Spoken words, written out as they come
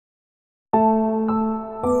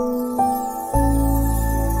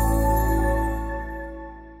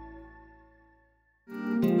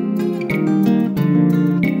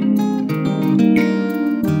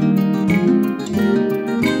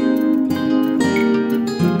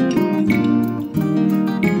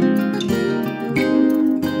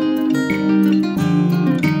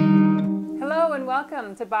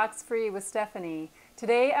Welcome to Box Free with Stephanie.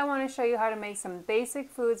 Today I want to show you how to make some basic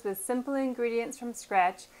foods with simple ingredients from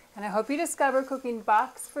scratch, and I hope you discover cooking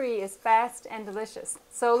box free is fast and delicious.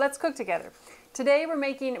 So let's cook together. Today we're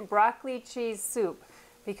making broccoli cheese soup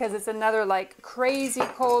because it's another like crazy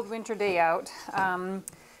cold winter day out. And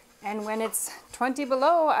when it's 20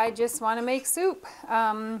 below, I just want to make soup.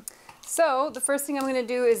 So the first thing I'm going to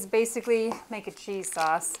do is basically make a cheese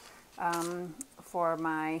sauce for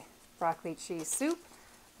my broccoli cheese soup.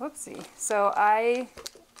 Whoopsie. So I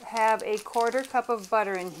have a 1/4 cup of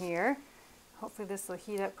butter in here. Hopefully this will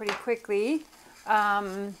heat up pretty quickly. So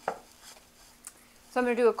I'm going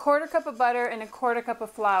to do a 1/4 cup of butter and a 1/4 cup of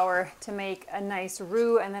flour to make a nice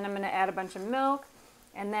roux, and then I'm going to add a bunch of milk,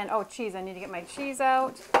 and then, oh cheese, I need to get my cheese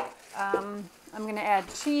out. I'm going to add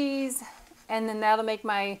cheese, and then that'll make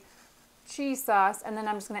my cheese sauce, and then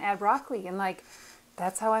I'm just going to add broccoli, and like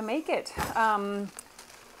that's how I make it.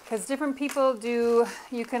 Because different people do,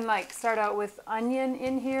 you can like start out with onion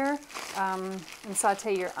in here and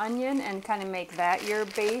saute your onion and kind of make that your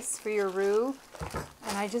base for your roux.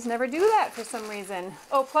 And I just never do that for some reason.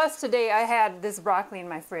 Oh, plus today I had this broccoli in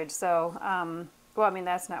my fridge, so, well, I mean,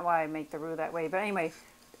 that's not why I make the roux that way. But anyway,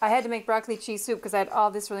 I had to make broccoli cheese soup because I had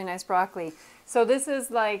all this really nice broccoli. So this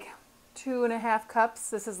is like 2½ cups.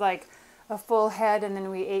 This is like a full head, and then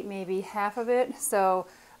we ate maybe half of it. So,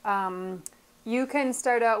 you can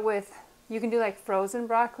start out with, you can do like frozen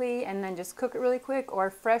broccoli and then just cook it really quick,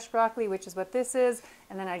 or fresh broccoli, which is what this is,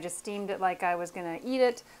 and then I just steamed it like I was gonna eat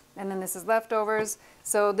it, and then this is leftovers.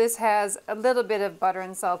 So this has a little bit of butter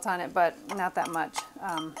and salt on it, but not that much.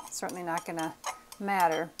 Certainly not gonna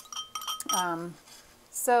matter.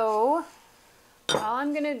 So all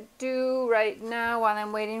I'm gonna do right now while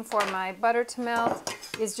I'm waiting for my butter to melt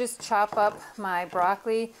is just chop up my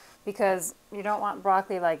broccoli, because you don't want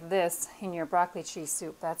broccoli like this in your broccoli cheese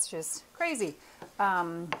soup. That's just crazy.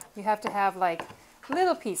 You have to have like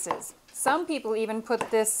little pieces. Some people even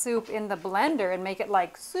put this soup in the blender and make it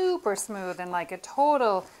like super smooth and like a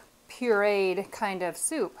total pureed kind of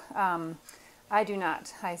soup. I do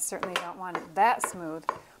not. I certainly don't want it that smooth.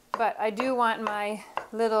 But I do want my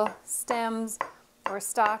little stems, or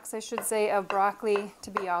stalks I should say, of broccoli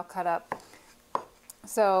to be all cut up.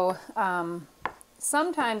 So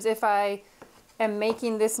sometimes if I am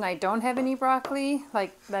making this and I don't have any broccoli,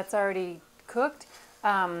 like that's already cooked,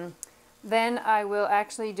 then I will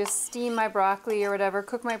actually just steam my broccoli or whatever,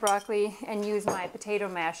 cook my broccoli, and use my potato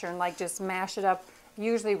masher and like just mash it up,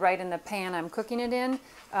 usually right in the pan I'm cooking it in.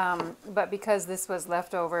 But because this was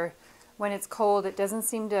leftover, when it's cold, it doesn't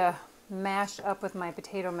seem to mash up with my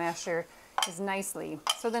potato masher as nicely.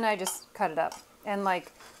 So then I just cut it up and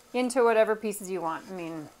like into whatever pieces you want. I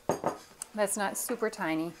mean, that's not super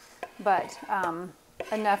tiny, but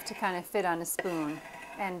enough to kind of fit on a spoon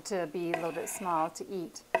and to be a little bit small to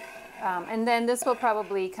eat. And then this will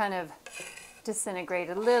probably kind of disintegrate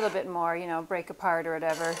a little bit more, you know, break apart or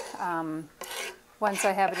whatever, once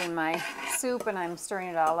I have it in my soup and I'm stirring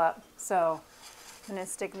it all up. So I'm going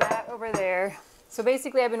to stick that over there. So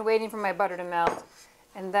basically I've been waiting for my butter to melt,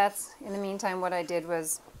 and that's, in the meantime, what I did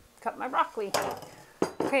was cut my broccoli.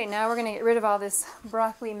 Okay, now we're going to get rid of all this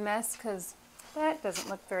broccoli mess, because that doesn't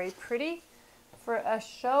look very pretty for a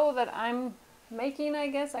show that I'm making, I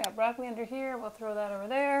guess. I got broccoli under here. We'll throw that over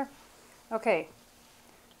there. Okay.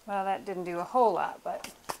 Well, that didn't do a whole lot, but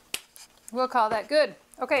we'll call that good.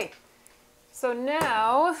 Okay. So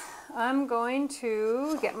now I'm going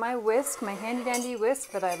to get my whisk, my handy dandy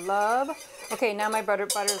whisk that I love. Okay, now my butter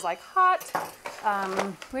is like hot,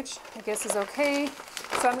 which I guess is okay.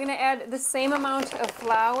 So I'm going to add the same amount of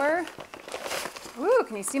flour. Ooh,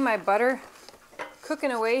 can you see my butter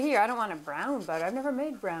cooking away here? I don't want a brown butter. I've never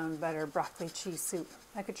made brown butter broccoli cheese soup.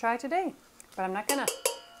 I could try today, but I'm not gonna.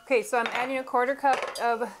 Okay, so I'm adding a 1/4 cup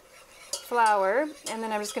of flour, and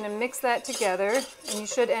then I'm just going to mix that together, and you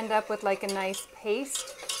should end up with like a nice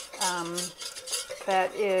paste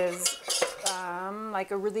that is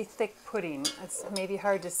like a really thick pudding. It's maybe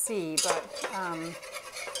hard to see, but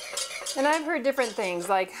and I've heard different things.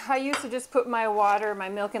 Like I used to just put my water, my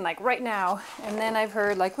milk in like right now, and then I've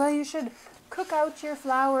heard like, well, you should cook out your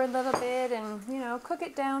flour a little bit and, you know, cook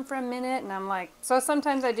it down for a minute. And I'm like, so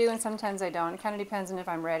sometimes I do and sometimes I don't. It kind of depends on if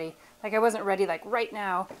I'm ready. Like I wasn't ready like right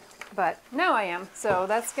now, but now I am. So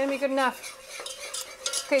that's going to be good enough.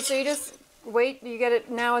 Okay, so you just wait. You get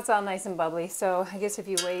it. Now it's all nice and bubbly. So I guess if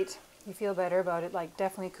you wait, you feel better about it, like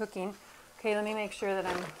definitely cooking. Okay, let me make sure that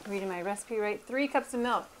I'm reading my recipe right. 3 cups of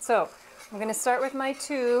milk. So I'm going to start with my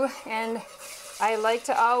 2, and I like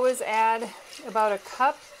to always add about 1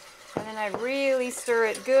 cup, and then I really stir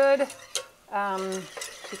it good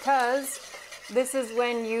because this is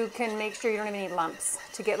when you can make sure you don't have any lumps.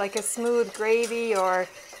 To get like a smooth gravy or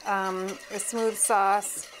a smooth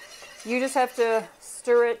sauce, you just have to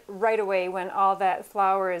stir it right away when all that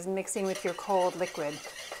flour is mixing with your cold liquid.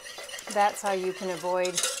 That's how you can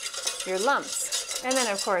avoid your lumps. And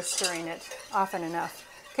then of course stirring it often enough.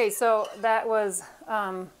 Okay, so that was,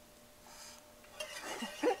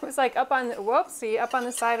 it was like up on the, whoopsie, up on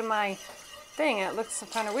the side of my thing. It looks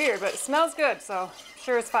kind of weird, but it smells good, so I'm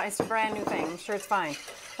sure it's fine. It's a brand new thing. I'm sure it's fine.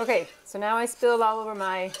 Okay, so now I spilled all over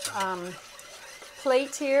my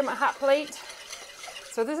plate here, my hot plate.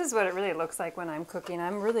 So this is what it really looks like when I'm cooking.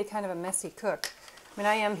 I'm really kind of a messy cook. I mean,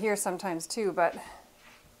 I am here sometimes too, but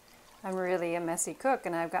I'm really a messy cook,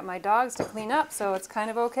 and I've got my dogs to clean up, so it's kind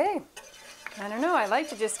of okay. I don't know, I like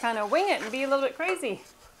to just kind of wing it and be a little bit crazy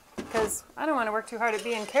because I don't want to work too hard at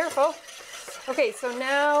being careful. Okay, so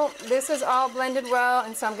now this is all blended well,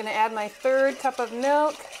 and so I'm going to add my 3rd cup of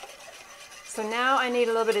milk. So now I need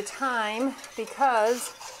a little bit of time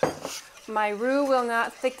because my roux will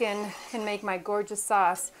not thicken and make my gorgeous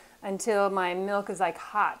sauce until my milk is like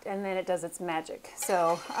hot, and then it does its magic.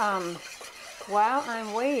 So while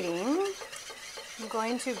I'm waiting, I'm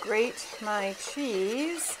going to grate my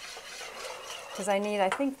cheese because I need, I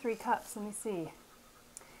think, 3 cups. Let me see.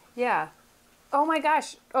 Yeah. Oh my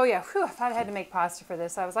gosh. Oh yeah. Whew, I thought I had to make pasta for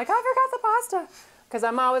this. I was like, I forgot the pasta. Because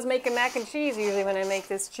I'm always making mac and cheese usually when I make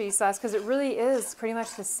this cheese sauce, because it really is pretty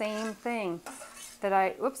much the same thing that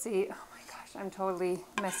I, whoopsie. Oh my gosh, I'm totally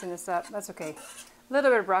messing this up. That's okay. A little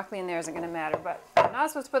bit of broccoli in there isn't going to matter, but I'm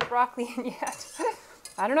not supposed to put broccoli in yet.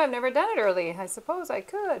 I don't know. I've never done it early. I suppose I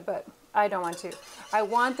could, but I don't want to. I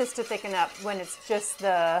want this to thicken up when it's just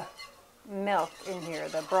the milk in here,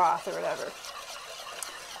 the broth or whatever.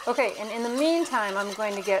 Okay, and in the meantime, I'm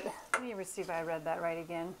going to get, let me see if I read that right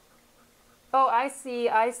again. Oh, I see,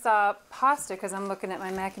 I saw pasta because I'm looking at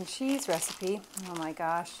my mac and cheese recipe. Oh my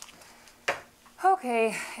gosh.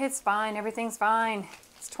 Okay, it's fine, everything's fine.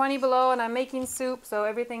 It's 20 below and I'm making soup, so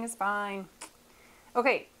everything is fine.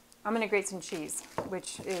 Okay, I'm gonna grate some cheese,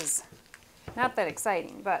 which is not that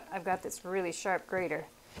exciting, but I've got this really sharp grater.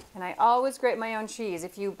 And I always grate my own cheese.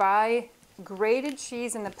 If you buy grated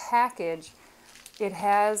cheese in the package, it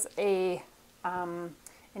has a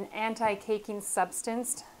an anti-caking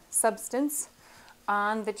substance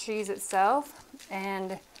on the cheese itself,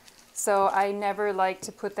 and so I never like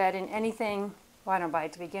to put that in anything. Well, I don't buy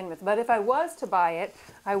it to begin with, but if I was to buy it,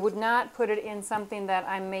 I would not put it in something that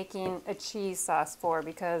I'm making a cheese sauce for,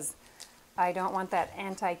 because I don't want that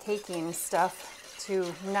anti-caking stuff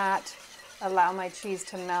to not allow my cheese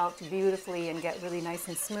to melt beautifully and get really nice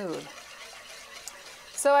and smooth.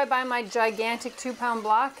 So I buy my gigantic 2-pound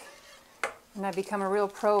block, and I become a real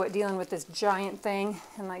pro at dealing with this giant thing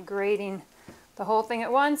and like grating the whole thing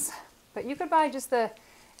at once. But you could buy just the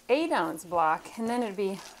 8-ounce block, and then it'd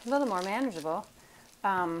be a little more manageable.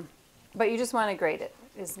 But you just want to grate it,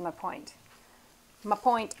 is my point. My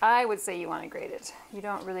point, I would say you want to grate it. You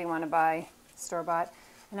don't really want to buy store-bought.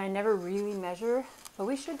 And I never really measure, but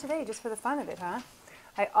we should today just for the fun of it, huh?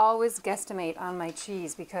 I always guesstimate on my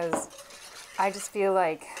cheese because I just feel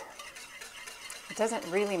like it doesn't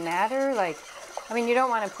really matter. Like, I mean, you don't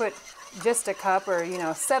want to put just a cup or,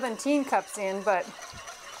 17 cups in, but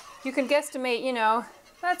you can guesstimate,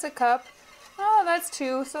 that's a cup. Oh, that's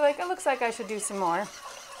 2. So like, it looks like I should do some more.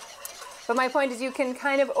 But my point is you can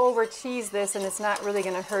kind of over cheese this and it's not really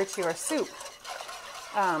going to hurt your soup.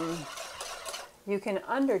 You can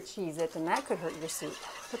under cheese it and that could hurt your soup.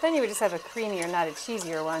 But then you would just have a creamier, not a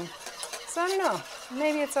cheesier one. So I don't know,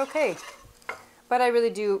 maybe it's okay. But I really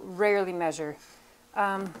do rarely measure.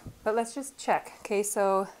 But let's just check. Okay,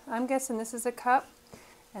 so I'm guessing this is a cup,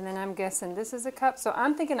 and then I'm guessing this is a cup. So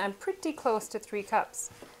I'm thinking I'm pretty close to 3 cups.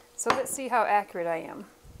 So let's see how accurate I am.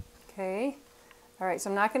 Okay, all right, so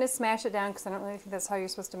I'm not going to smash it down because I don't really think that's how you're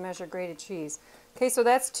supposed to measure grated cheese. Okay, so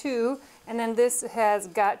that's 2, and then this has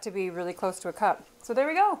got to be really close to a cup. So there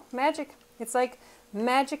we go, magic. It's like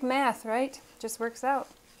magic math, right? Just works out.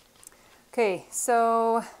 Okay,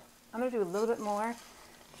 so I'm going to do a little bit more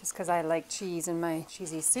just because I like cheese in my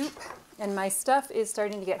cheesy soup. And my stuff is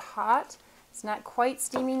starting to get hot. It's not quite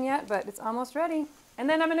steaming yet, but it's almost ready. And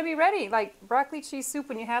then I'm going to be ready. Like broccoli cheese soup,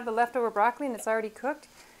 when you have the leftover broccoli and it's already cooked,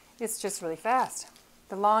 it's just really fast.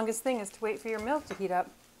 The longest thing is to wait for your milk to heat up.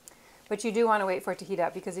 But you do want to wait for it to heat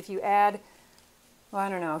up, because if you add, well, I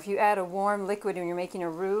don't know, if you add a warm liquid when you're making a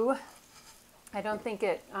roux, I don't think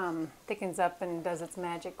it thickens up and does its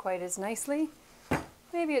magic quite as nicely.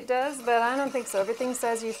 Maybe it does, but I don't think so. Everything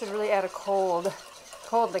says you should really add a cold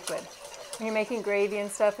liquid. When you're making gravy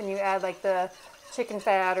and stuff and you add like the chicken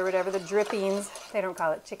fat or whatever, the drippings. They don't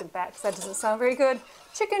call it chicken fat because that doesn't sound very good.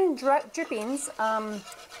 Chicken drippings.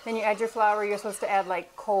 Then you add your flour. You're supposed to add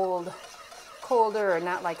like colder or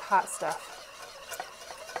not like hot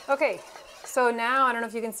stuff. Okay, so now I don't know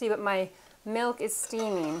if you can see, but my milk is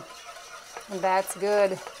steaming, and that's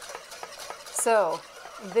good. So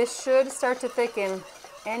this should start to thicken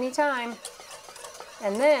anytime.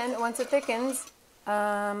 And then once it thickens,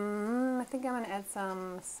 I think I'm going to add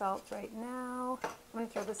some salt right now. I'm going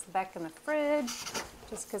to throw this back in the fridge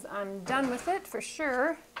just because I'm done with it for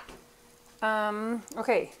sure.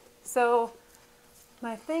 Okay, so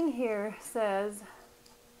my thing here says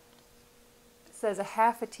a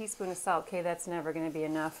half a teaspoon of salt. Okay, that's never going to be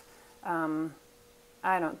enough.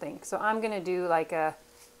 I don't think. So I'm going to do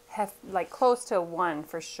like close to 1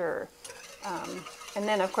 for sure. And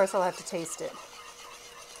then of course I'll have to taste it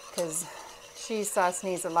because cheese sauce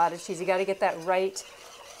needs a lot of cheese. You got to get that right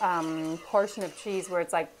portion of cheese where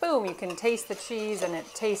it's like, boom, you can taste the cheese and it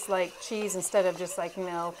tastes like cheese instead of just like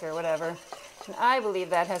milk or whatever. And I believe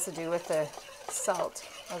that has to do with the salt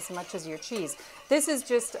as much as your cheese. This is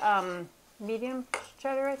just medium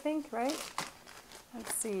cheddar, I think, right?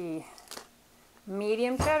 Let's see.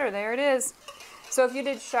 Medium cheddar, there it is. So if you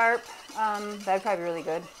did sharp, that'd probably be really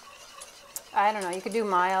good. I don't know, you could do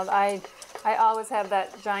mild. I always have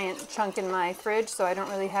that giant chunk in my fridge, so I don't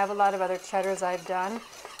really have a lot of other cheddars I've done.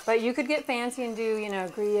 But you could get fancy and do, you know,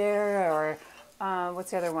 Gruyere or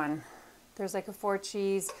what's the other one? There's like a 4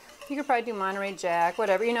 cheese. You could probably do Monterey Jack,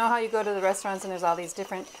 whatever. You know how you go to the restaurants and there's all these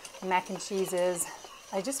different mac and cheeses.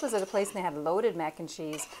 I just was at a place and they had loaded mac and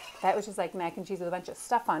cheese. That was just like mac and cheese with a bunch of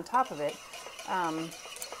stuff on top of it.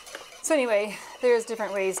 So anyway, there's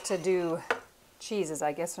different ways to do cheeses.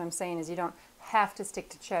 I guess what I'm saying is you don't have to stick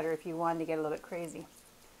to cheddar if you want to get a little bit crazy.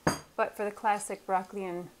 But for the classic broccoli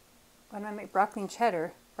and, what do I make? Broccoli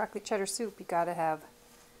cheddar soup, you gotta have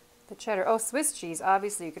the cheddar. Oh, Swiss cheese.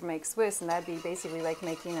 Obviously you could make Swiss and that'd be basically like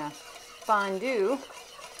making a fondue.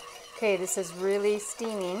 Okay, this is really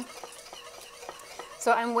steaming.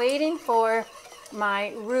 So I'm waiting for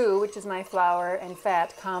my roux, which is my flour and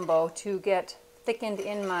fat combo, to get thickened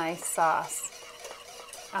in my sauce.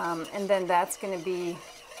 And then that's going to be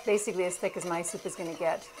basically as thick as my soup is going to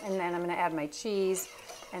get. And then I'm going to add my cheese.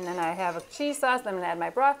 And then I have a cheese sauce. Then I'm going to add my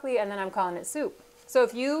broccoli. And then I'm calling it soup. So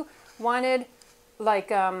if you wanted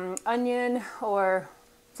like onion, or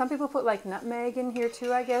some people put like nutmeg in here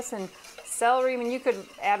too, I guess, and celery. I mean, you could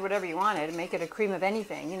add whatever you wanted and make it a cream of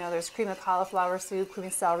anything. You know, there's cream of cauliflower soup, cream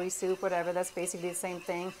of celery soup, whatever. That's basically the same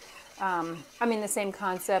thing. I mean, the same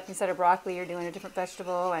concept. Instead of broccoli, you're doing a different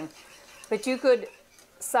vegetable. But you could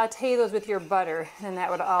saute those with your butter, and that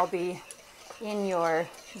would all be in your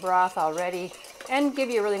broth already and give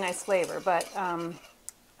you a really nice flavor. But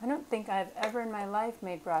I don't think I've ever in my life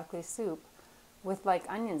made broccoli soup with like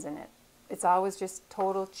onions in it. It's always just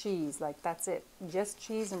total cheese, like that's it. Just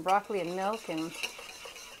cheese and broccoli and milk, and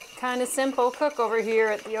kind of simple cook over here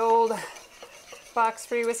at the old Box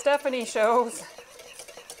Free with Stephanie shows.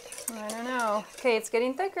 I don't know. Okay, it's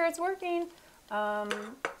getting thicker, it's working.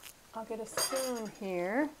 I'll get a spoon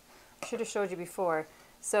here. I should have showed you before.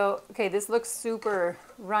 So, okay, this looks super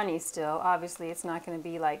runny still. Obviously, it's not going to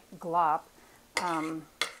be like glop,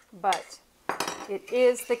 but it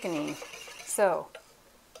is thickening. So,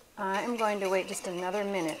 I am going to wait just another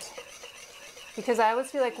minute because I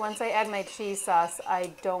always feel like once I add my cheese sauce,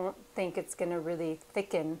 I don't think it's going to really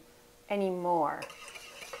thicken anymore.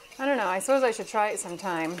 I don't know. I suppose I should try it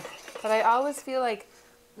sometime, but I always feel like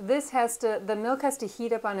the milk has to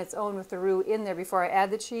heat up on its own with the roux in there before I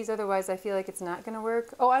add the cheese. Otherwise, I feel like it's not going to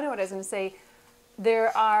work. Oh, I know what I was going to say.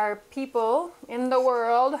 There are people in the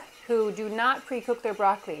world who do not pre-cook their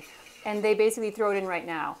broccoli, and they basically throw it in right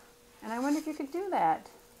now. And I wonder if you could do that.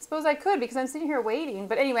 I suppose I could because I'm sitting here waiting.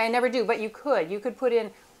 But anyway, I never do. But you could. You could put in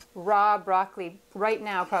raw broccoli right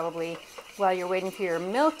now probably while you're waiting for your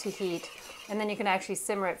milk to heat. And then you can actually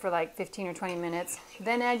simmer it for like 15 or 20 minutes.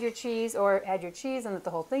 Then add your cheese, or add your cheese and let the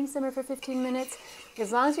whole thing simmer for 15 minutes.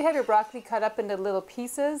 As long as you have your broccoli cut up into little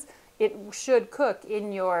pieces, it should cook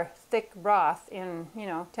in your thick broth in,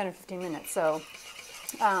 10 or 15 minutes. So,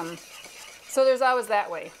 so there's always that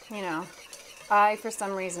way, I, for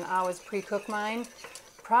some reason, always pre-cook mine.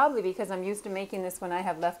 Probably because I'm used to making this when I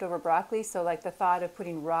have leftover broccoli. So like the thought of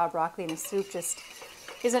putting raw broccoli in a soup just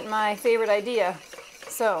isn't my favorite idea.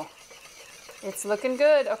 So it's looking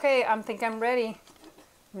good. Okay, I think I'm ready. I'm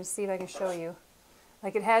going to see if I can show you.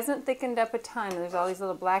 Like it hasn't thickened up a ton. There's all these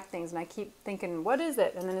little black things and I keep thinking, what is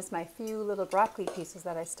it? And then it's my few little broccoli pieces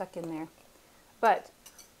that I stuck in there. But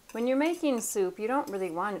when you're making soup, you don't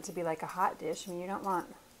really want it to be like a hot dish. I mean, you don't want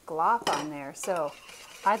glop on there. So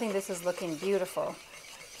I think this is looking beautiful.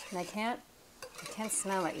 And I can't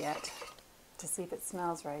smell it yet to see if it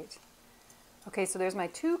smells right. Okay, so there's my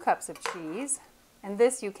 2 cups of cheese. And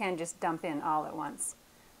this you can just dump in all at once.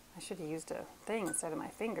 I should have used a thing instead of my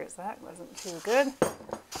fingers. That wasn't too good.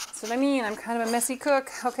 That's what I mean. I'm kind of a messy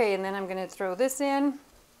cook. Okay, and then I'm going to throw this in.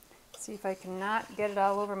 See if I can not get it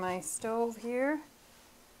all over my stove here.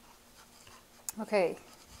 Okay.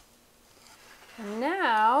 And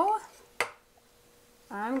now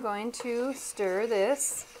I'm going to stir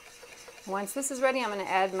this. Once this is ready, I'm going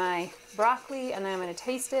to add my broccoli and then I'm going to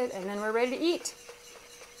taste it and then we're ready to eat.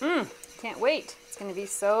 Can't wait. It's going to be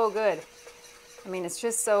so good. I mean, it's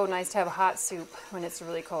just so nice to have a hot soup when it's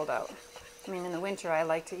really cold out. I mean, in the winter, I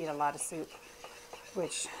like to eat a lot of soup,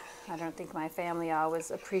 which I don't think my family always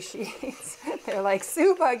appreciates. They're like,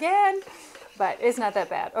 soup again? But it's not that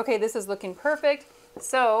bad. Okay, this is looking perfect.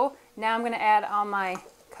 So now I'm going to add all my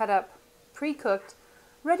cut up, pre-cooked,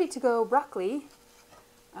 ready to go broccoli.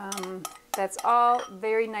 That's all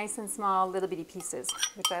very nice and small, little bitty pieces,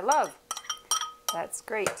 which I love. That's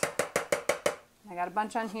great. I got a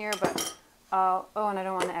bunch on here, but oh, and I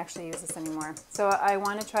don't want to actually use this anymore. So I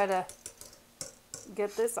want to try to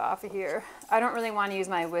get this off of here. I don't really want to use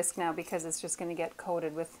my whisk now because it's just going to get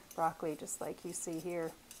coated with broccoli, just like you see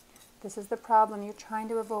here. This is the problem you're trying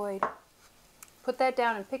to avoid. Put that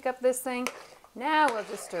down and pick up this thing. Now we'll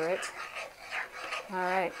just stir it. All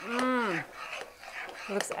right.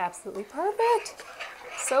 It looks absolutely perfect.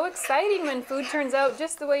 So exciting when food turns out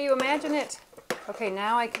just the way you imagine it. Okay,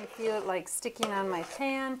 now I can feel it like sticking on my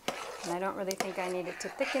pan, and I don't really think I need it to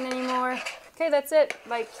thicken anymore. Okay, that's it.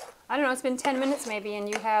 Like, I don't know, it's been 10 minutes maybe, and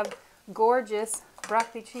you have gorgeous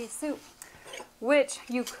broccoli cheese soup, which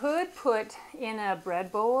you could put in a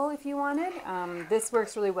bread bowl if you wanted. This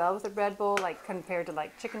works really well with a bread bowl, like compared to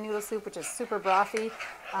like chicken noodle soup, which is super brothy.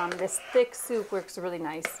 This thick soup works really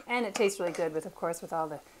nice, and it tastes really good with, of course, with all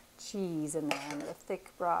the cheese in there and the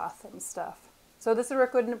thick broth and stuff. So this would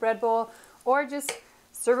work good in a bread bowl, or just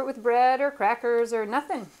serve it with bread or crackers or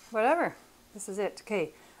nothing, whatever. This is it.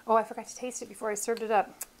 Okay. Oh, I forgot to taste it before I served it up.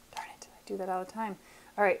 Darn it, I do that all the time.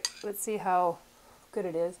 All right, let's see how good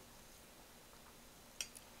it is.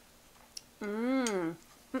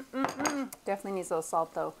 Definitely needs a little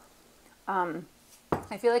salt though.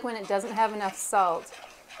 I feel like when it doesn't have enough salt,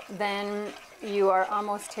 then you are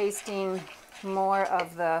almost tasting more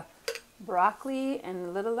of the broccoli and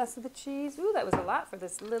a little less of the cheese. Ooh, that was a lot for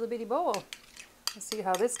this little bitty bowl. Let's see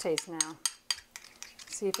how this tastes now.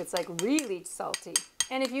 See if it's like really salty.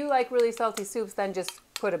 And if you like really salty soups, then just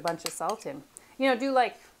put a bunch of salt in. You know, do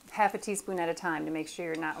like half a teaspoon at a time to make sure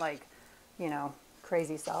you're not like, you know,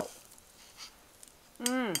 crazy salt.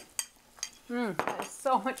 That is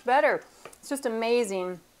so much better. It's just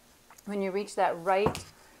amazing when you reach that right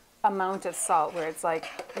amount of salt where it's like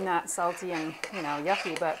not salty and, you know,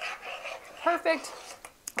 yucky, but perfect.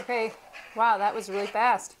 Okay, wow, that was really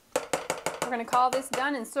fast. We're gonna call this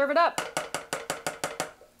done and serve it up.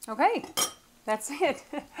 Okay, that's it.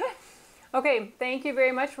 Okay, thank you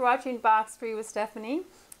very much for watching Box Free with Stephanie.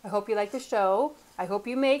 I hope you like the show. I hope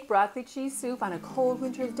you make broccoli cheese soup on a cold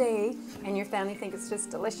winter's day and your family think it's just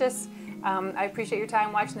delicious. I appreciate your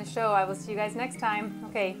time watching the show. I will see you guys next time.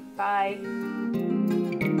 Okay, bye.